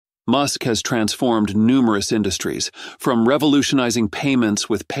Musk has transformed numerous industries, from revolutionizing payments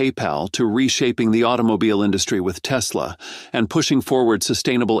with PayPal to reshaping the automobile industry with Tesla, and pushing forward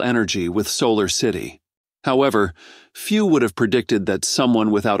sustainable energy with Solar City. However, few would have predicted that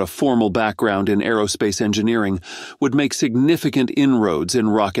someone without a formal background in aerospace engineering would make significant inroads in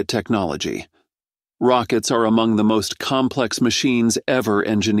rocket technology. Rockets are among the most complex machines ever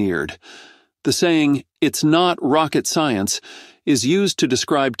engineered. The saying, "It's not rocket science," is used to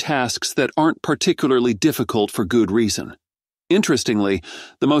describe tasks that aren't particularly difficult for good reason. Interestingly,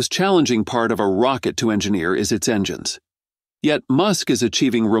 the most challenging part of a rocket to engineer is its engines. Yet Musk is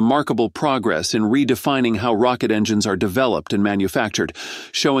achieving remarkable progress in redefining how rocket engines are developed and manufactured,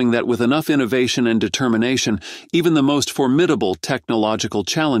 showing that with enough innovation and determination, even the most formidable technological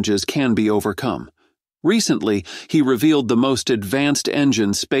challenges can be overcome. Recently, he revealed the most advanced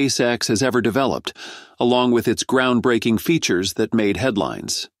engine SpaceX has ever developed, along with its groundbreaking features that made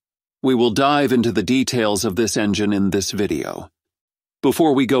headlines. We will dive into the details of this engine in this video.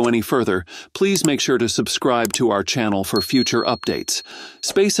 Before we go any further, please make sure to subscribe to our channel for future updates.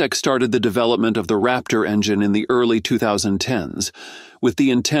 SpaceX started the development of the Raptor engine in the early 2010s, with the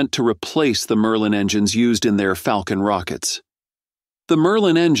intent to replace the Merlin engines used in their Falcon rockets. The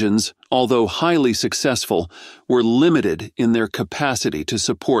Merlin engines, although highly successful, were limited in their capacity to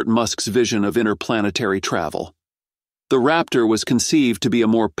support Musk's vision of interplanetary travel. The Raptor was conceived to be a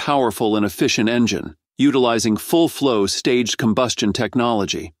more powerful and efficient engine, utilizing full-flow staged combustion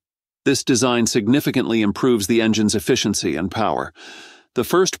technology. This design significantly improves the engine's efficiency and power. The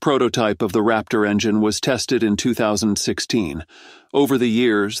first prototype of the Raptor engine was tested in 2016. Over the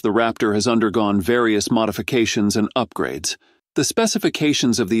years, the Raptor has undergone various modifications and upgrades. The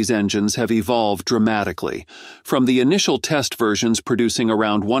specifications of these engines have evolved dramatically, from the initial test versions producing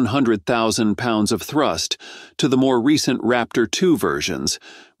around 100,000 pounds of thrust to the more recent Raptor 2 versions,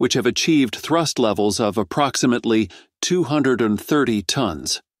 which have achieved thrust levels of approximately 230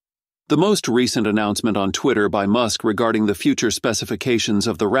 tons. The most recent announcement on Twitter by Musk regarding the future specifications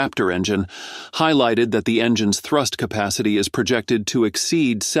of the Raptor engine highlighted that the engine's thrust capacity is projected to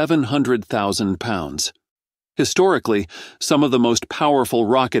exceed 700,000 pounds. Historically, some of the most powerful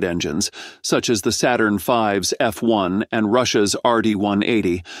rocket engines, such as the Saturn V's F-1 and Russia's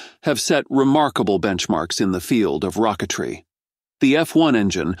RD-180, have set remarkable benchmarks in the field of rocketry. The F-1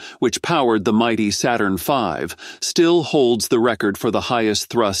 engine, which powered the mighty Saturn V, still holds the record for the highest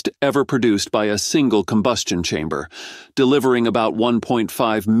thrust ever produced by a single combustion chamber, delivering about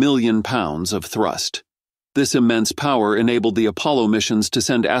 1.5 million pounds of thrust. This immense power enabled the Apollo missions to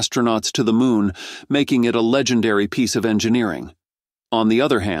send astronauts to the moon, making it a legendary piece of engineering. On the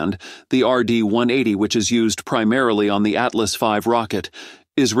other hand, the RD-180, which is used primarily on the Atlas V rocket,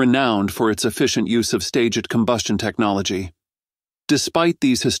 is renowned for its efficient use of staged combustion technology. Despite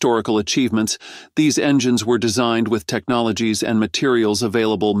these historical achievements, these engines were designed with technologies and materials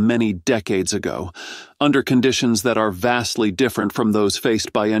available many decades ago, under conditions that are vastly different from those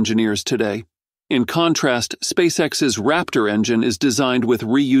faced by engineers today. In contrast, SpaceX's Raptor engine is designed with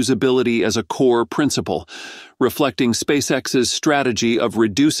reusability as a core principle, reflecting SpaceX's strategy of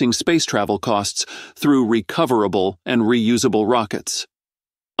reducing space travel costs through recoverable and reusable rockets.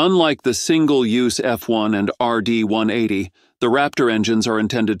 Unlike the single-use F-1 and RD-180, the Raptor engines are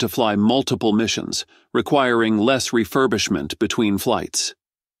intended to fly multiple missions, requiring less refurbishment between flights.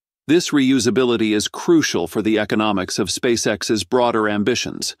 This reusability is crucial for the economics of SpaceX's broader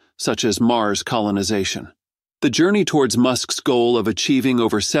ambitions, such as Mars colonization. The journey towards Musk's goal of achieving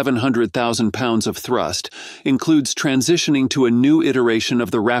over 700,000 pounds of thrust includes transitioning to a new iteration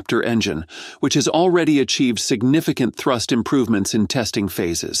of the Raptor engine, which has already achieved significant thrust improvements in testing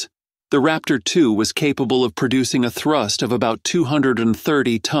phases. The Raptor 2 was capable of producing a thrust of about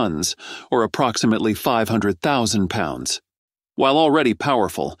 230 tons, or approximately 500,000 pounds. While already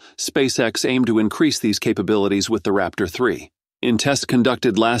powerful, SpaceX aimed to increase these capabilities with the Raptor 3. In tests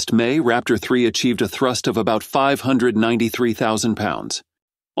conducted last May, Raptor 3 achieved a thrust of about 593,000 pounds.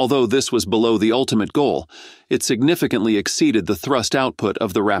 Although this was below the ultimate goal, it significantly exceeded the thrust output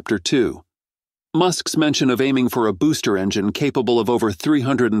of the Raptor 2. Musk's mention of aiming for a booster engine capable of over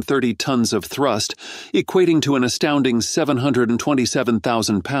 330 tons of thrust, equating to an astounding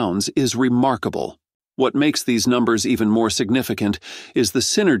 727,000 pounds, is remarkable. What makes these numbers even more significant is the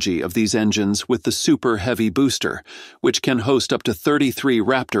synergy of these engines with the Super Heavy booster, which can host up to 33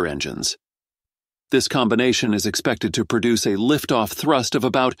 Raptor engines. This combination is expected to produce a liftoff thrust of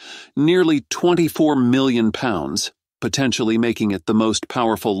about nearly 24 million pounds, potentially making it the most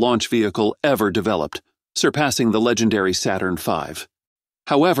powerful launch vehicle ever developed, surpassing the legendary Saturn V.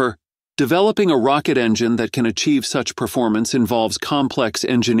 However, Developing a rocket engine that can achieve such performance involves complex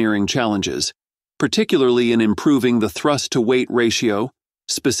engineering challenges, particularly in improving the thrust-to-weight ratio,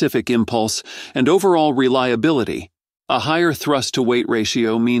 specific impulse, and overall reliability. A higher thrust-to-weight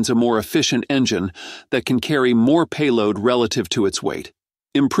ratio means a more efficient engine that can carry more payload relative to its weight.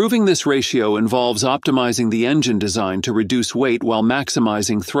 Improving this ratio involves optimizing the engine design to reduce weight while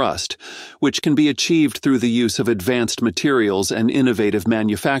maximizing thrust, which can be achieved through the use of advanced materials and innovative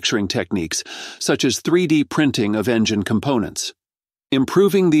manufacturing techniques, such as 3D printing of engine components.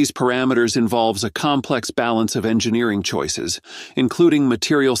 Improving these parameters involves a complex balance of engineering choices, including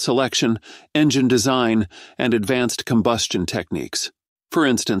material selection, engine design, and advanced combustion techniques. For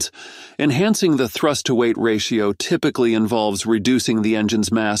instance, enhancing the thrust-to-weight ratio typically involves reducing the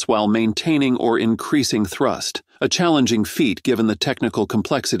engine's mass while maintaining or increasing thrust, a challenging feat given the technical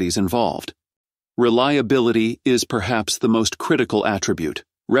complexities involved. Reliability is perhaps the most critical attribute,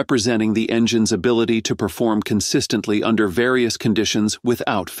 representing the engine's ability to perform consistently under various conditions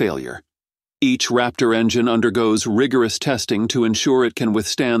without failure. Each Raptor engine undergoes rigorous testing to ensure it can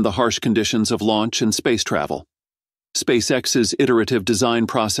withstand the harsh conditions of launch and space travel. SpaceX's iterative design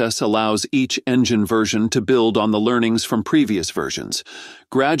process allows each engine version to build on the learnings from previous versions,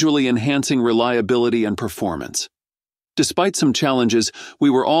 gradually enhancing reliability and performance. Despite some challenges, we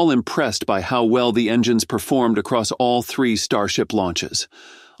were all impressed by how well the engines performed across all 3 Starship launches.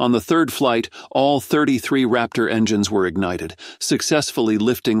 On the third flight, all 33 Raptor engines were ignited, successfully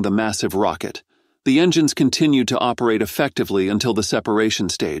lifting the massive rocket. The engines continued to operate effectively until the separation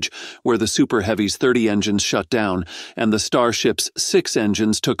stage, where the Super Heavy's 30 engines shut down and the Starship's 6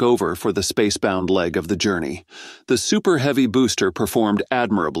 engines took over for the spacebound leg of the journey. The Super Heavy booster performed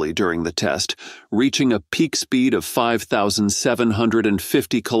admirably during the test, reaching a peak speed of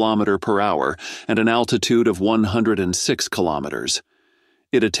 5,750 km/h and an altitude of 106 kilometers.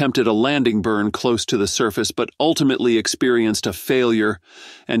 It attempted a landing burn close to the surface but ultimately experienced a failure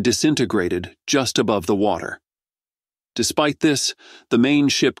and disintegrated just above the water. Despite this, the main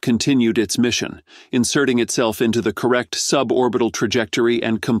ship continued its mission, inserting itself into the correct suborbital trajectory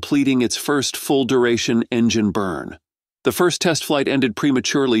and completing its first full-duration engine burn. The first test flight ended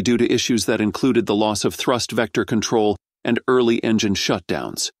prematurely due to issues that included the loss of thrust vector control and early engine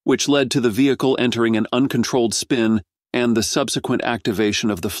shutdowns, which led to the vehicle entering an uncontrolled spin and the subsequent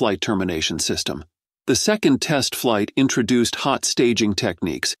activation of the flight termination system. The second test flight introduced hot staging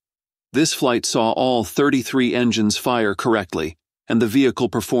techniques. This flight saw all 33 engines fire correctly, and the vehicle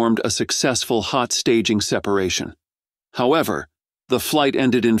performed a successful hot staging separation. However, the flight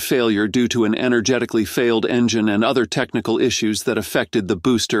ended in failure due to an energetically failed engine and other technical issues that affected the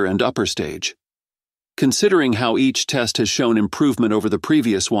booster and upper stage. Considering how each test has shown improvement over the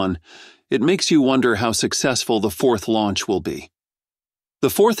previous one, it makes you wonder how successful the 4th launch will be. The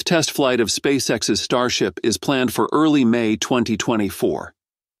 4th test flight of SpaceX's Starship is planned for early May 2024.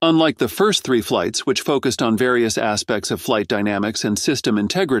 Unlike the first 3 flights, which focused on various aspects of flight dynamics and system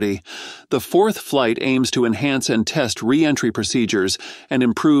integrity, the 4th flight aims to enhance and test re-entry procedures and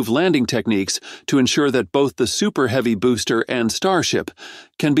improve landing techniques to ensure that both the Super Heavy booster and Starship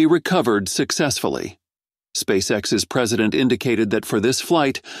can be recovered successfully. SpaceX's president indicated that for this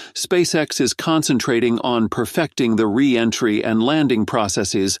flight, SpaceX is concentrating on perfecting the re-entry and landing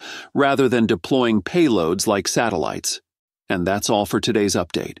processes rather than deploying payloads like satellites. And that's all for today's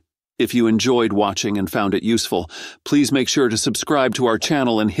update. If you enjoyed watching and found it useful, please make sure to subscribe to our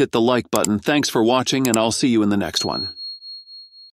channel and hit the like button. Thanks for watching, and I'll see you in the next one.